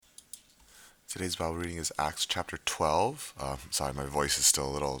Today's Bible reading is Acts chapter 12. Sorry, my voice is still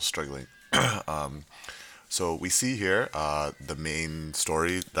a little struggling. So we see here the main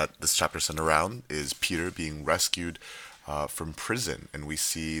story that this chapter centers around is Peter being rescued from prison, and we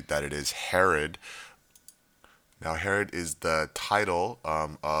see that it is Herod. Now, Herod is the title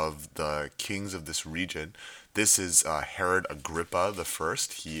of the kings of this region. This is Herod Agrippa the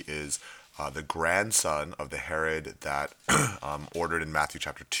first. He is the grandson of the Herod that ordered in Matthew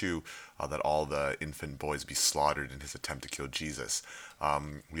chapter 2 that all the infant boys be slaughtered in his attempt to kill Jesus.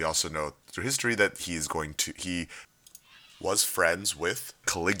 We also know through history that he was friends with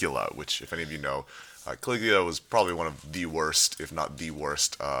Caligula, which, if any of you know, Caligula was probably one of the worst, if not the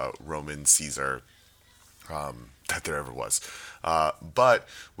worst, Roman Caesar that there ever was. But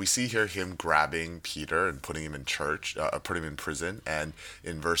we see here him grabbing Peter and putting him in putting him in prison, and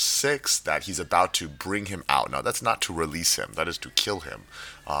in verse 6 that he's about to bring him out. Now, that's not to release him, that is to kill him.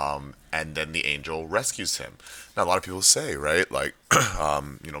 And then the angel rescues him. Now, a lot of people say, right, like,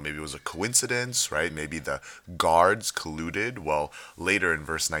 maybe it was a coincidence, right? Maybe the guards colluded. Well, later in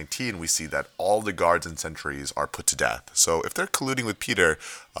verse 19, we see that all the guards and sentries are put to death. So if they're colluding with Peter,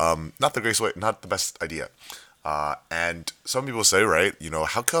 not the best idea. And some people say, right,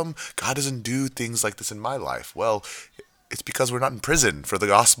 how come God doesn't do things like this in my life? Well, it's because we're not in prison for the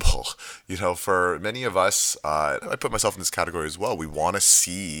gospel. For many of us, I put myself in this category as well. We want to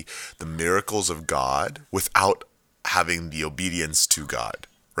see the miracles of God without having the obedience to God,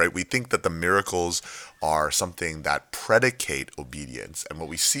 right? We think that the miracles are something that predicate obedience. And what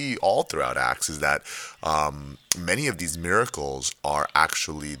we see all throughout Acts is that many of these miracles are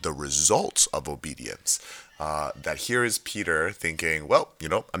actually the results of obedience. That here is Peter thinking, well,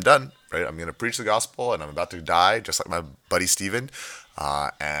 I'm done, right? I'm going to preach the gospel and I'm about to die, just like my buddy Stephen.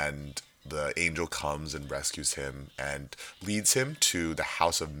 And the angel comes and rescues him and leads him to the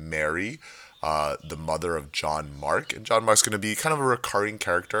house of Mary, the mother of John Mark. And John Mark's going to be kind of a recurring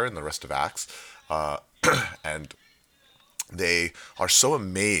character in the rest of Acts. And they are so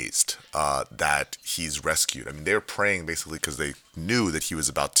amazed that he's rescued. I mean, they're praying basically because they knew that he was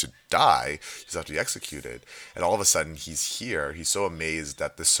about to die, he's about to be executed, and all of a sudden he's here. He's so amazed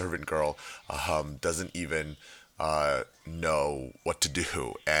that the servant girl doesn't even know what to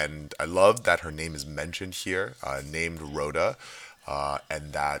do. And I love that her name is mentioned here, named Rhoda,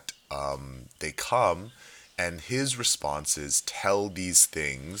 and that they come. And his response is, tell these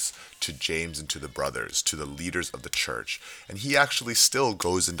things to James and to the brothers, to the leaders of the church. And he actually still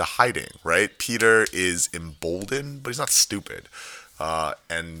goes into hiding, right? Peter is emboldened, but he's not stupid.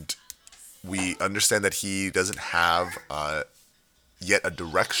 And we understand that he doesn't have yet a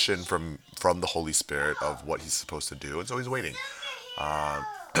direction from the Holy Spirit of what he's supposed to do. And so he's waiting.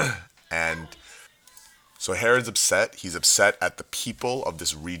 And so Herod's upset. He's upset at the people of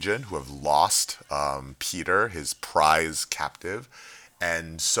this region who have lost Peter, his prize captive.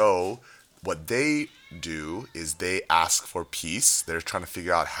 And so what they do is they ask for peace. They're trying to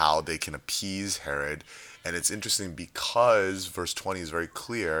figure out how they can appease Herod. And it's interesting because verse 20 is very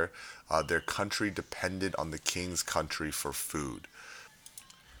clear. Their country depended on the king's country for food.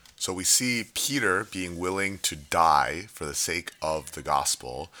 So we see Peter being willing to die for the sake of the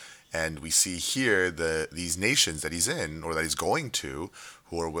gospel. And we see here these nations that he's in or that he's going to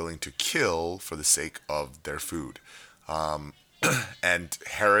who are willing to kill for the sake of their food. And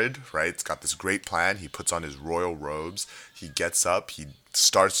Herod, right, has got this great plan. He puts on his royal robes. He gets up. He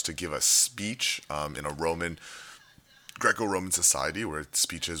starts to give a speech in a Greco-Roman society where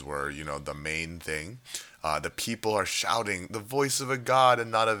speeches were, the main thing. The people are shouting, the voice of a god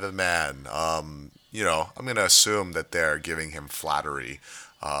and not of a man. I'm going to assume that they're giving him flattery.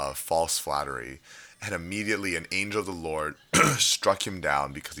 False flattery, and immediately an angel of the Lord struck him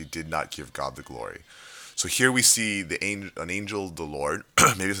down because he did not give God the glory. So here we see an angel of the Lord,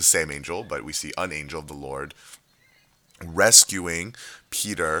 maybe it's the same angel, but we see an angel of the Lord rescuing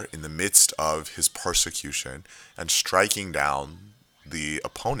Peter in the midst of his persecution and striking down the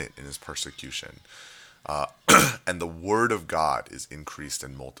opponent in his persecution. And the word of God is increased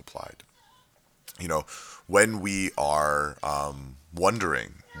and multiplied. When we are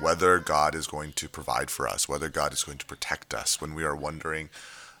wondering whether God is going to provide for us, whether God is going to protect us, when we are wondering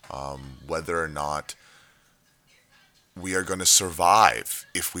whether or not we are going to survive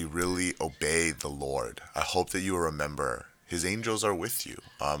if we really obey the Lord, I hope that you will remember his angels are with you.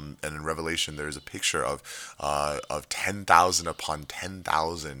 And in Revelation, there's a picture of 10,000 upon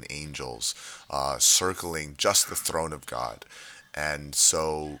 10,000 angels circling just the throne of God. And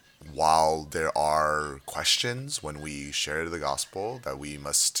so while there are questions when we share the gospel that we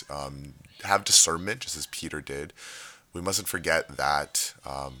must have discernment, just as Peter did, we mustn't forget that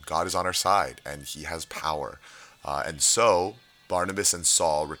God is on our side and he has power. And so Barnabas and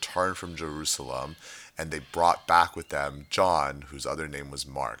Saul returned from Jerusalem, and they brought back with them John, whose other name was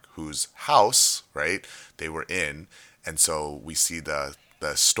Mark, whose house, right, they were in. And so we see the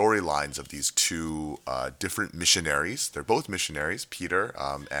storylines of these two different missionaries. They're both missionaries, Peter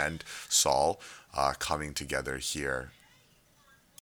and Saul, coming together here.